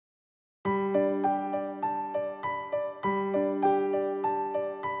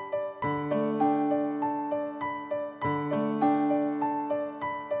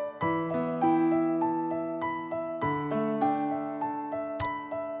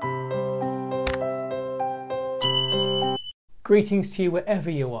Greetings to you wherever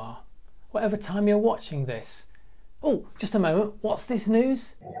you are, whatever time you're watching this. Oh, just a moment, what's this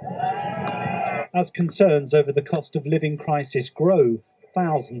news? As concerns over the cost of living crisis grow,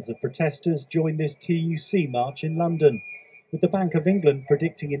 thousands of protesters join this TUC march in London, with the Bank of England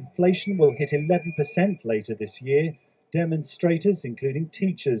predicting inflation will hit 11% later this year. Demonstrators, including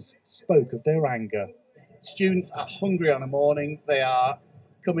teachers, spoke of their anger. Students are hungry on a morning. They are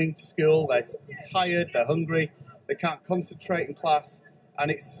coming to school, they're tired, they're hungry, they can't concentrate in class,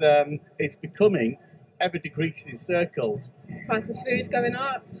 and it's becoming ever decreasing circles. Price of food going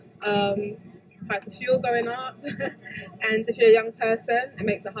up, price of fuel going up, and if you're a young person, it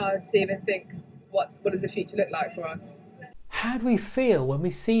makes it hard to even think what does the future look like for us. How do we feel when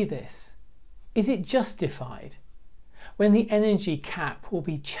we see this? Is it justified? When the energy cap will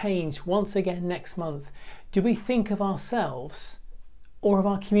be changed once again next month, do we think of ourselves or of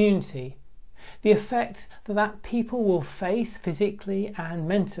our community? The effect that people will face physically and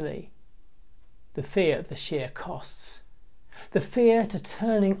mentally. The fear of the sheer costs. The fear to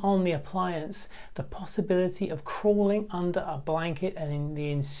turning on the appliance. The possibility of crawling under a blanket and in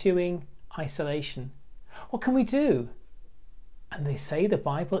the ensuing isolation. What can we do? And they say the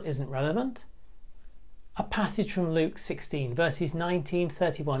Bible isn't relevant? A passage from Luke 16 verses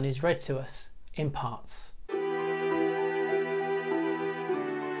 19-31 is read to us in parts.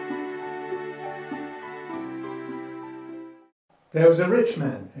 There was a rich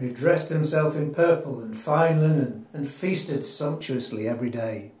man who dressed himself in purple and fine linen and feasted sumptuously every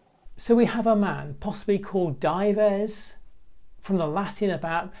day. So we have a man possibly called Dives, from the Latin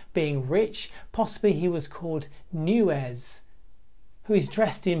about being rich, possibly he was called Nues, who is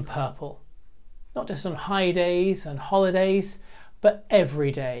dressed in purple, not just on high days and holidays, but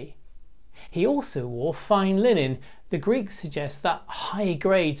every day. He also wore fine linen. The Greeks suggest that high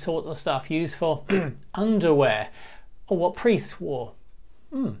grade sort of stuff used for underwear, or what priests wore.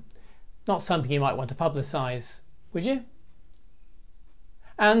 Not something you might want to publicise, would you?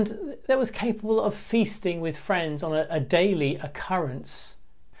 And that was capable of feasting with friends on a daily occurrence.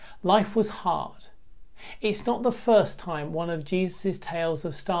 Life was hard. It's not the first time one of Jesus' tales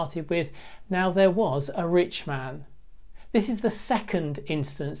have started with, now there was a rich man. This is the second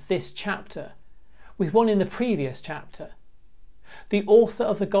instance this chapter, with one in the previous chapter. The author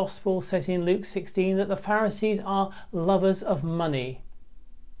of the Gospel says in Luke 16 that the Pharisees are lovers of money.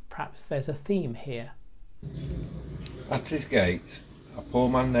 Perhaps there's a theme here. At his gate, a poor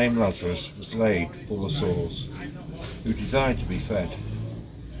man named Lazarus was laid full of sores, who desired to be fed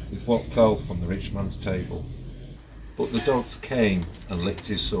with what fell from the rich man's table. But the dogs came and licked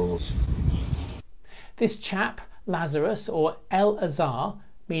his sores. This chap, Lazarus, or El-Azar,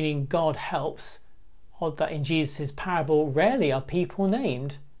 meaning God helps, odd that in Jesus' parable rarely are people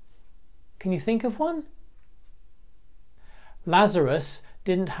named. Can you think of one? Lazarus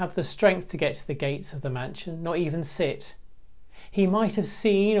didn't have the strength to get to the gates of the mansion, not even sit. He might have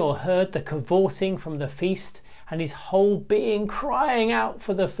seen or heard the cavorting from the feast and his whole being crying out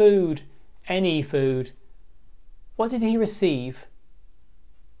for the food, any food. What did he receive?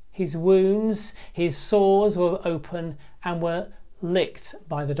 His wounds, his sores were open and were licked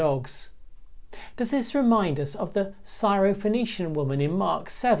by the dogs. Does this remind us of the Syrophoenician woman in Mark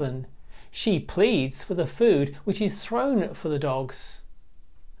 7? She pleads for the food which is thrown for the dogs.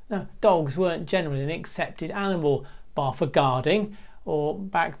 Now, dogs weren't generally an accepted animal, bar for guarding, or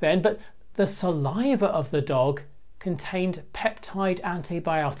back then, but the saliva of the dog contained peptide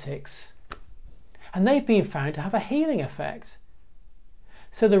antibiotics, and they've been found to have a healing effect.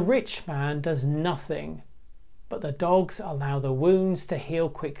 So the rich man does nothing, but the dogs allow the wounds to heal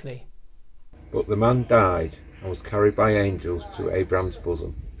quickly. But the man died and was carried by angels to Abraham's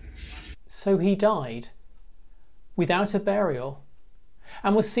bosom. So he died without a burial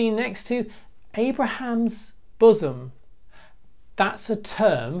and was seen next to Abraham's bosom. That's a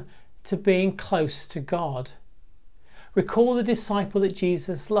term to being close to God. Recall the disciple that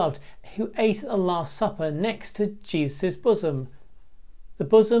Jesus loved who ate at the Last Supper next to Jesus' bosom. The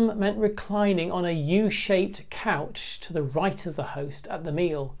bosom meant reclining on a U-shaped couch to the right of the host at the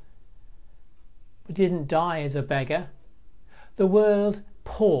meal. But he didn't die as a beggar. The word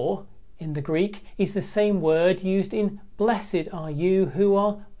poor in the Greek is the same word used in blessed are you who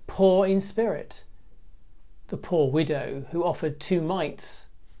are poor in spirit. The poor widow who offered 2 mites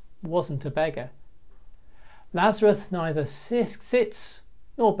wasn't a beggar. Lazarus neither sits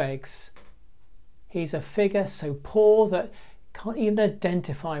nor begs. He's a figure so poor that can't even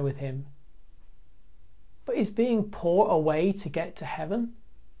identify with him. But is being poor a way to get to heaven?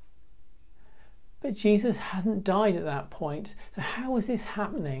 But Jesus hadn't died at that point, so how was this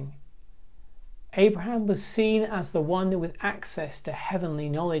happening? Abraham was seen as the one with access to heavenly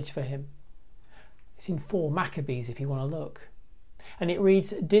knowledge for him. It's in 4 Maccabees if you want to look. And it reads,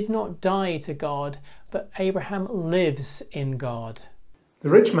 did not die to God, but Abraham lives in God. The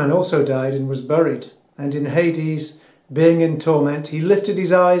rich man also died and was buried, and in Hades, being in torment, he lifted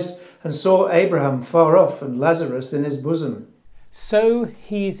his eyes and saw Abraham far off and Lazarus in his bosom. So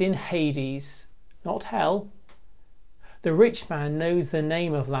he is in Hades, not hell. The rich man knows the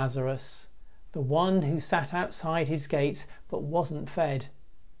name of Lazarus, the one who sat outside his gates but wasn't fed.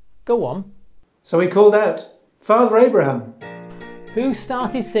 Go on. So he called out, Father Abraham. Who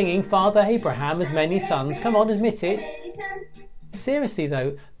started singing Father Abraham has many sons? Come on, admit it. Seriously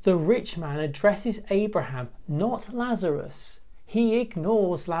though, the rich man addresses Abraham, not Lazarus. He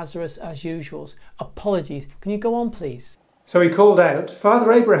ignores Lazarus as usual. Apologies. Can you go on, please? So he called out,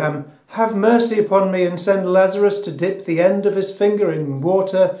 Father Abraham, have mercy upon me and send Lazarus to dip the end of his finger in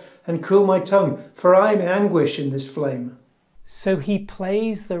water and cool my tongue, for I am in anguish in this flame. So he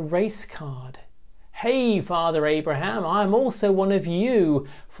plays the race card. Hey, Father Abraham, I am also one of you,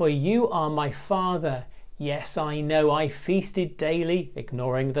 for you are my father. Yes, I know I feasted daily,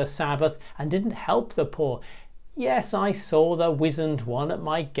 ignoring the Sabbath, and didn't help the poor. Yes, I saw the wizened one at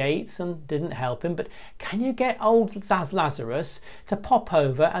my gates and didn't help him, but can you get old Lazarus to pop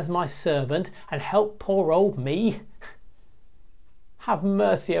over as my servant and help poor old me? Have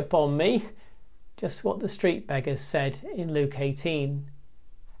mercy upon me. Just what the street beggars said in Luke 18.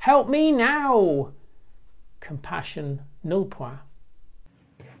 Help me now. Compassion nul point.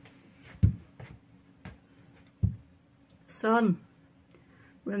 Son,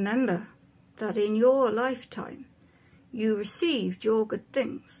 remember that in your lifetime you received your good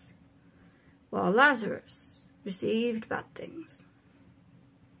things, while Lazarus received bad things.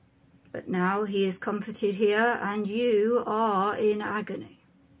 But now he is comforted here, and you are in agony.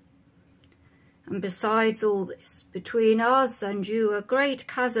 And besides all this, between us and you a great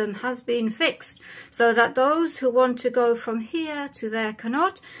chasm has been fixed, so that those who want to go from here to there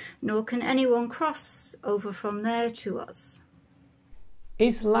cannot, nor can anyone cross over from there to us.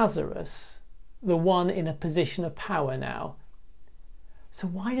 Is Lazarus the one in a position of power now? So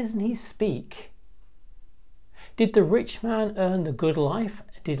why doesn't he speak? Did the rich man earn the good life?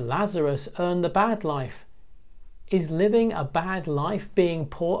 Did Lazarus earn the bad life? Is living a bad life, being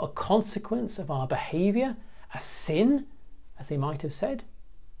poor, a consequence of our behaviour? A sin, as they might have said?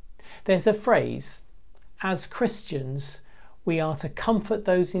 There's a phrase, as Christians, we are to comfort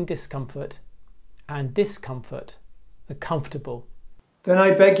those in discomfort and discomfort the comfortable. Then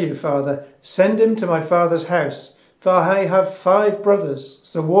I beg you, Father, send him to my father's house, for I have 5 brothers,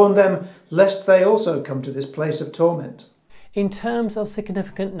 so warn them lest they also come to this place of torment. In terms of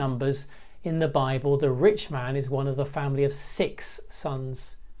significant numbers, in the Bible, the rich man is one of the family of 6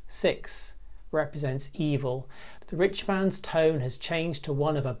 sons. 6 represents evil. The rich man's tone has changed to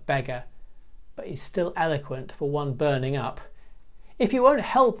one of a beggar, but is still eloquent for one burning up. If you won't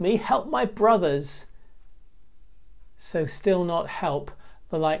help me, help my brothers. So still not help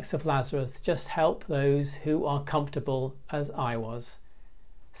the likes of Lazarus, just help those who are comfortable as I was.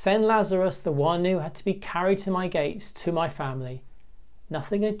 Send Lazarus, the one who had to be carried to my gates, to my family.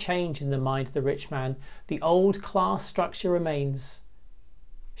 Nothing had changed in the mind of the rich man. The old class structure remains.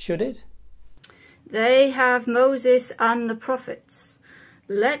 Should it? They have Moses and the prophets.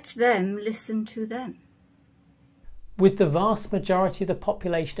 Let them listen to them. With the vast majority of the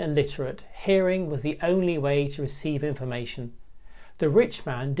population illiterate, hearing was the only way to receive information. The rich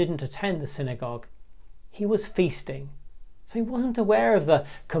man didn't attend the synagogue. He was feasting, so he wasn't aware of the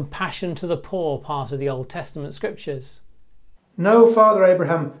compassion to the poor part of the Old Testament scriptures. No, Father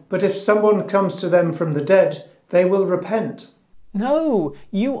Abraham, but if someone comes to them from the dead, they will repent. No,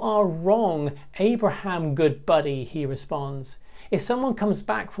 you are wrong, Abraham, good buddy, he responds. If someone comes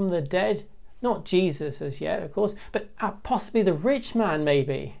back from the dead, not Jesus as yet, of course, but possibly the rich man,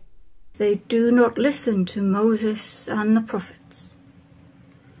 maybe. They do not listen to Moses and the prophets.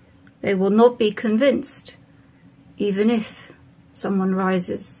 They will not be convinced, even if someone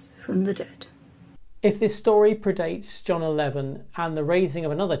rises from the dead. If this story predates John 11 and the raising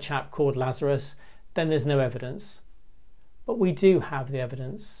of another chap called Lazarus, then there's no evidence. But we do have the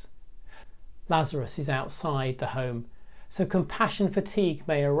evidence. Lazarus is outside the home, so compassion fatigue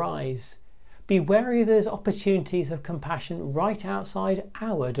may arise. Be wary of those opportunities of compassion right outside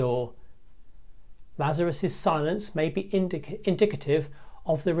our door. Lazarus's silence may be indicative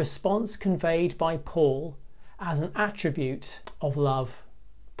of the response conveyed by Paul as an attribute of love,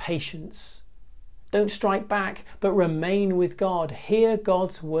 patience. Don't strike back, but remain with God. Hear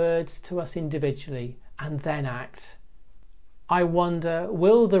God's words to us individually and then act. I wonder,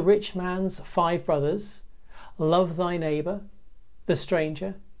 will the rich man's 5 brothers love thy neighbour, the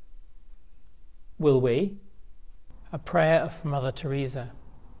stranger? Will we? A prayer of Mother Teresa.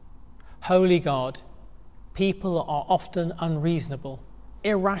 Holy God, people are often unreasonable,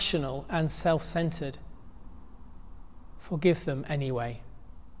 irrational and self-centred. Forgive them anyway.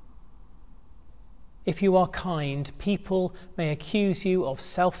 If you are kind, people may accuse you of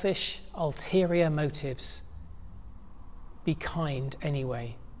selfish, ulterior motives. Be kind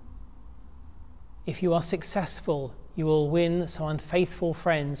anyway. If you are successful, you will win some unfaithful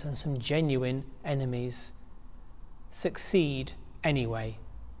friends and some genuine enemies. Succeed anyway.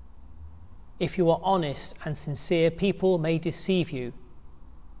 If you are honest and sincere, people may deceive you.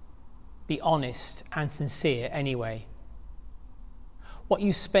 Be honest and sincere anyway. What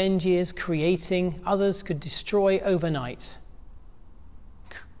you spend years creating, others could destroy overnight.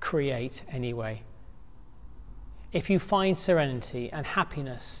 Create anyway. If you find serenity and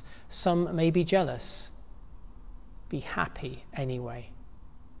happiness, some may be jealous. Be happy anyway.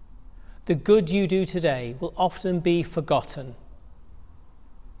 The good you do today will often be forgotten.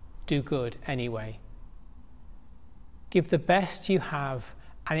 Do good anyway. Give the best you have,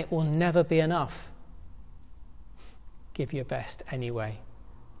 and it will never be enough. Give your best anyway.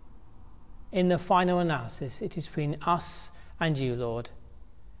 In the final analysis, it is between us and you, Lord.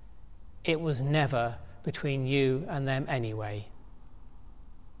 It was never between you and them anyway.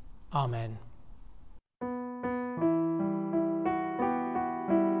 Amen.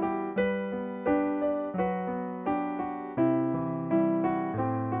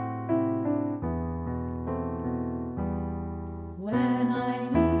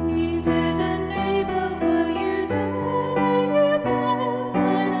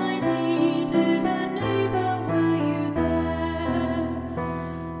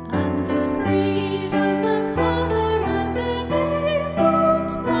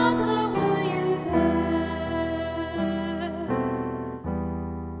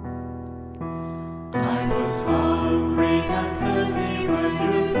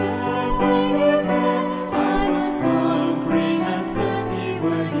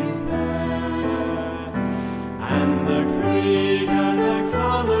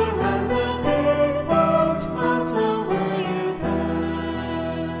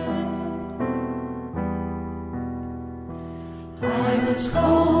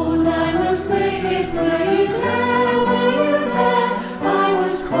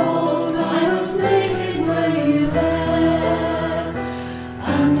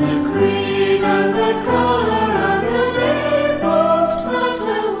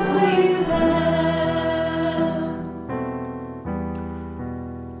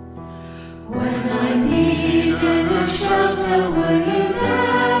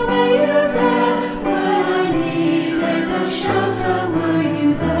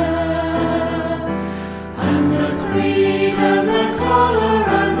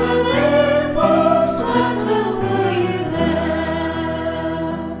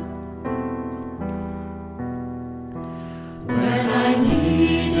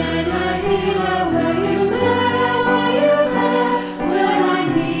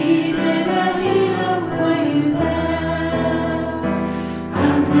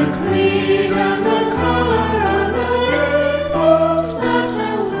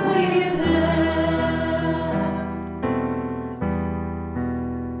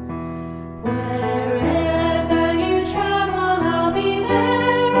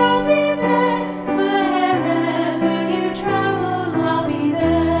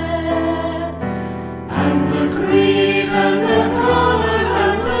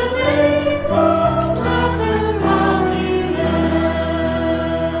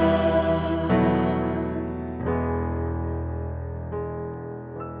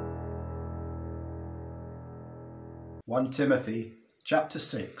 Timothy chapter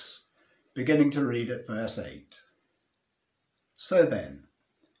 6, beginning to read at verse 8. So then,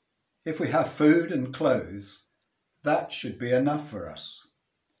 if we have food and clothes, that should be enough for us.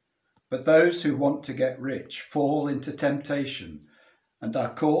 But those who want to get rich fall into temptation and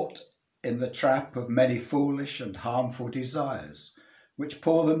are caught in the trap of many foolish and harmful desires, which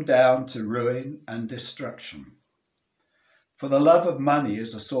pull them down to ruin and destruction. For the love of money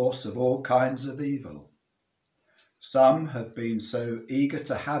is a source of all kinds of evil. Some have been so eager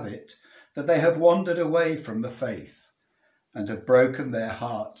to have it that they have wandered away from the faith and have broken their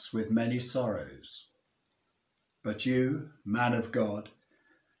hearts with many sorrows. But you, man of God,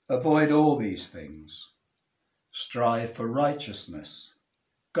 avoid all these things. Strive for righteousness,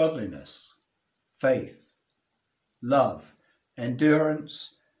 godliness, faith, love,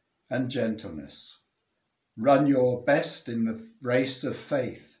 endurance, and gentleness. Run your best in the race of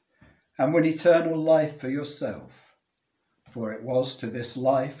faith, and win eternal life for yourself. For it was to this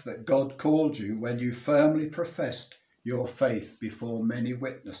life that God called you when you firmly professed your faith before many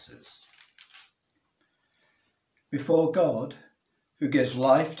witnesses. Before God, who gives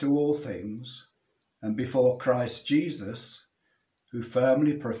life to all things, and before Christ Jesus, who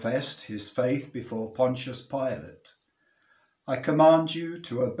firmly professed his faith before Pontius Pilate, I command you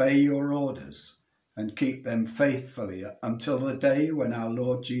to obey your orders and keep them faithfully until the day when our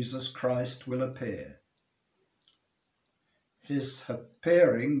Lord Jesus Christ will appear. His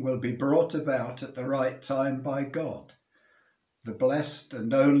appearing will be brought about at the right time by God, the blessed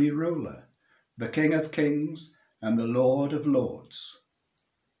and only ruler, the King of kings and the Lord of lords.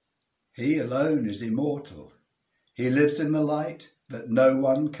 He alone is immortal. He lives in the light that no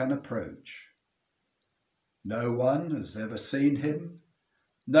one can approach. No one has ever seen him.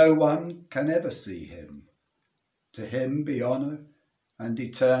 No one can ever see him. To him be honour and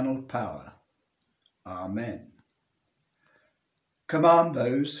eternal power. Amen. Command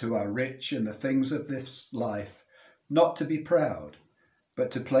those who are rich in the things of this life not to be proud,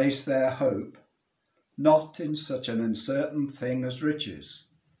 but to place their hope not in such an uncertain thing as riches,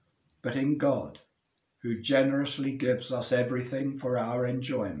 but in God, who generously gives us everything for our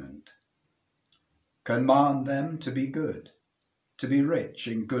enjoyment. Command them to be good, to be rich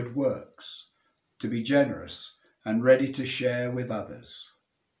in good works, to be generous and ready to share with others.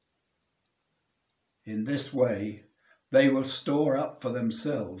 In this way, they will store up for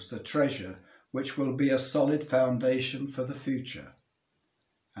themselves a treasure which will be a solid foundation for the future,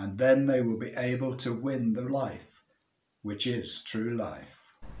 and then they will be able to win the life, which is true life.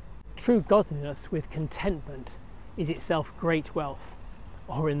 True godliness with contentment is itself great wealth,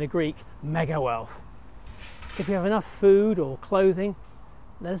 or in the Greek, mega wealth. If we have enough food or clothing,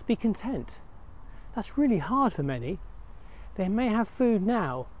 let us be content. That's really hard for many. They may have food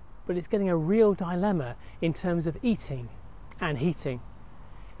now, but it's getting a real dilemma in terms of eating and heating.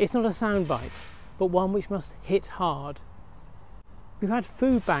 It's not a soundbite, but one which must hit hard. We've had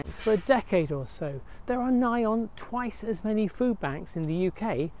food banks for a decade or so. There are nigh on twice as many food banks in the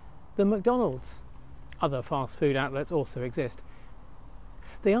UK than McDonald's. Other fast food outlets also exist.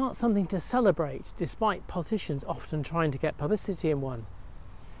 They aren't something to celebrate, despite politicians often trying to get publicity in one.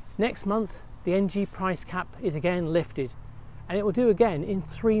 Next month, the NG price cap is again lifted, and it will do again in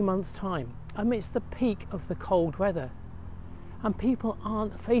 3 months' time, amidst the peak of the cold weather. And people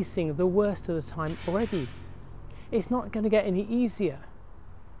aren't facing the worst of the time already. It's not going to get any easier.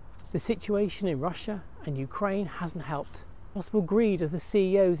 The situation in Russia and Ukraine hasn't helped. Possible greed of the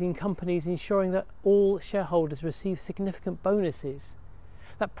CEOs in companies ensuring that all shareholders receive significant bonuses.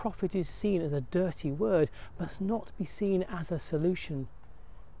 That profit is seen as a dirty word, must not be seen as a solution,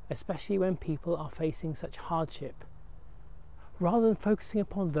 especially when people are facing such hardship. Rather than focusing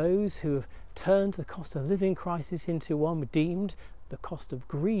upon those who have turned the cost of living crisis into one deemed the cost of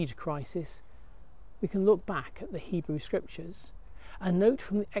greed crisis, we can look back at the Hebrew scriptures and note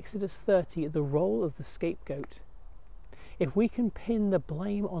from the Exodus 30 the role of the scapegoat. If we can pin the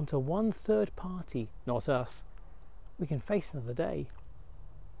blame onto one third party, not us, we can face another day.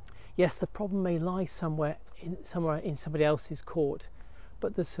 Yes, the problem may lie somewhere in somebody else's court,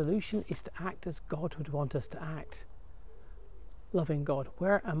 but the solution is to act as God would want us to act. Loving God,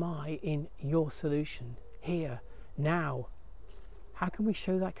 where am I in your solution? Here, now. How can we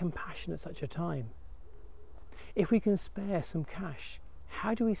show that compassion at such a time? If we can spare some cash,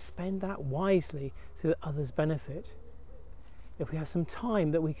 how do we spend that wisely so that others benefit? If we have some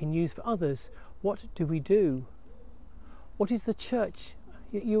time that we can use for others, what do we do? What is the church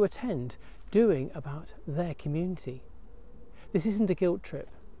you attend doing about their community? This isn't a guilt trip,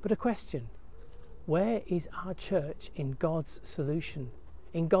 but a question. Where is our church in God's solution,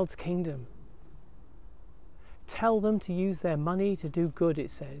 in God's kingdom? Tell them to use their money to do good, it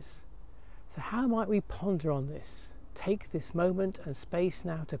says. So how might we ponder on this? Take this moment and space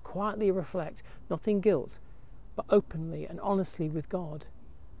now to quietly reflect, not in guilt, but openly and honestly with God.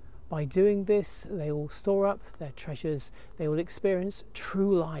 By doing this, they will store up their treasures. They will experience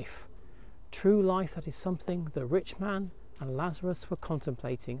true life. True life, that is something the rich man and Lazarus were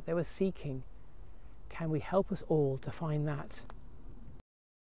contemplating. They were seeking. Can we help us all to find that?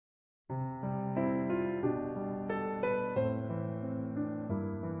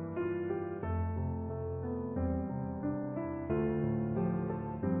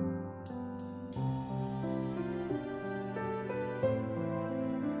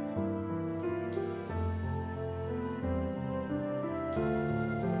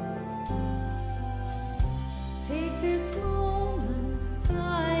 Take this moment,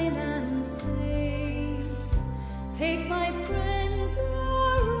 silence, space.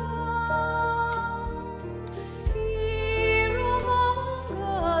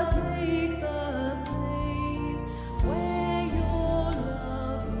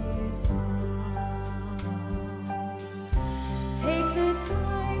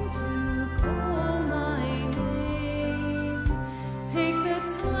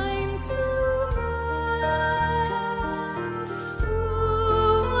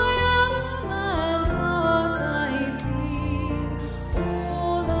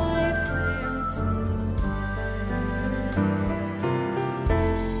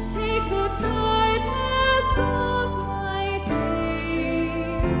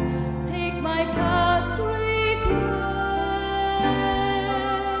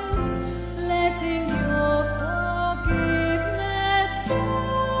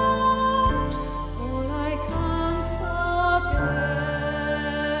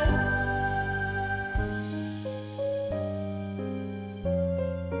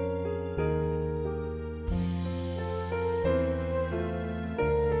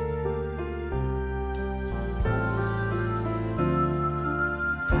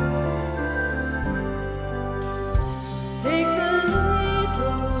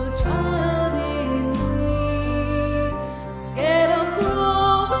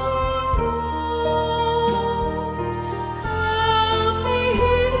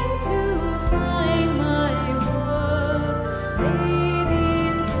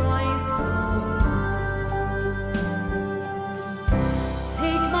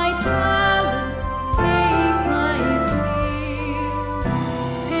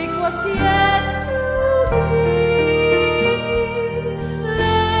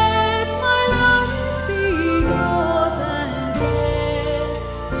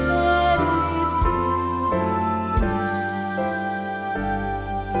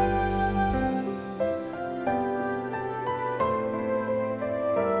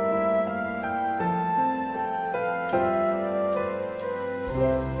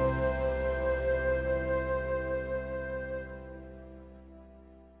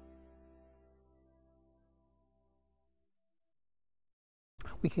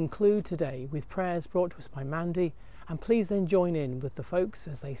 We conclude today with prayers brought to us by Mandy, and please then join in with the folks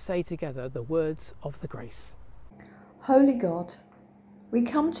as they say together the words of the grace. Holy God, we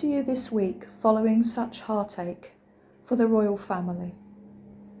come to you this week following such heartache for the royal family,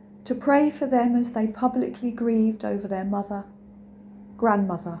 to pray for them as they publicly grieved over their mother,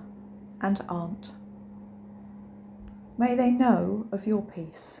 grandmother and aunt. May they know of your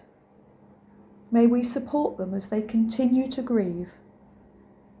peace. May we support them as they continue to grieve,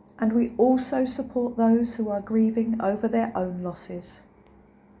 and we also support those who are grieving over their own losses,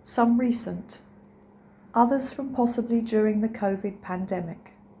 some recent, others from possibly during the COVID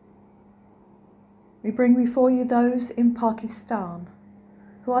pandemic. We bring before you those in Pakistan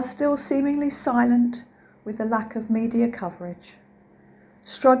who are still seemingly silent with the lack of media coverage,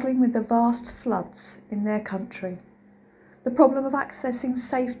 struggling with the vast floods in their country, the problem of accessing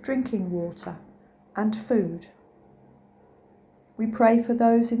safe drinking water and food. We pray for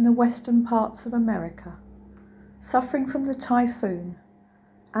those in the western parts of America, suffering from the typhoon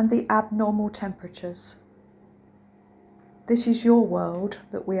and the abnormal temperatures. This is your world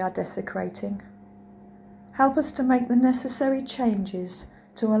that we are desecrating. Help us to make the necessary changes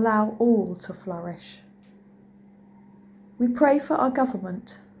to allow all to flourish. We pray for our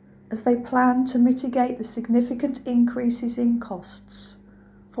government as they plan to mitigate the significant increases in costs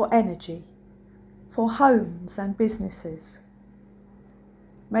for energy, for homes and businesses.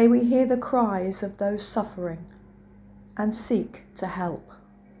 May we hear the cries of those suffering and seek to help.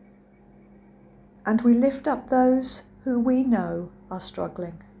 And we lift up those who we know are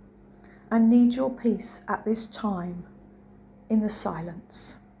struggling and need your peace at this time in the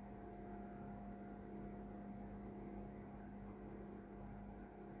silence.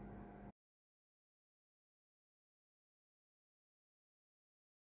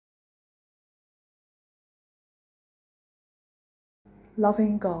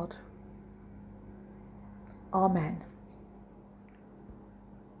 Loving God. Amen.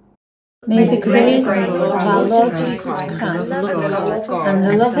 May the grace of our Lord Jesus Christ and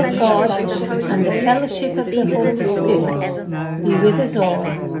the love of God and the fellowship of the Holy Spirit be with us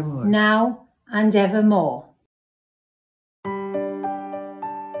all, now and evermore.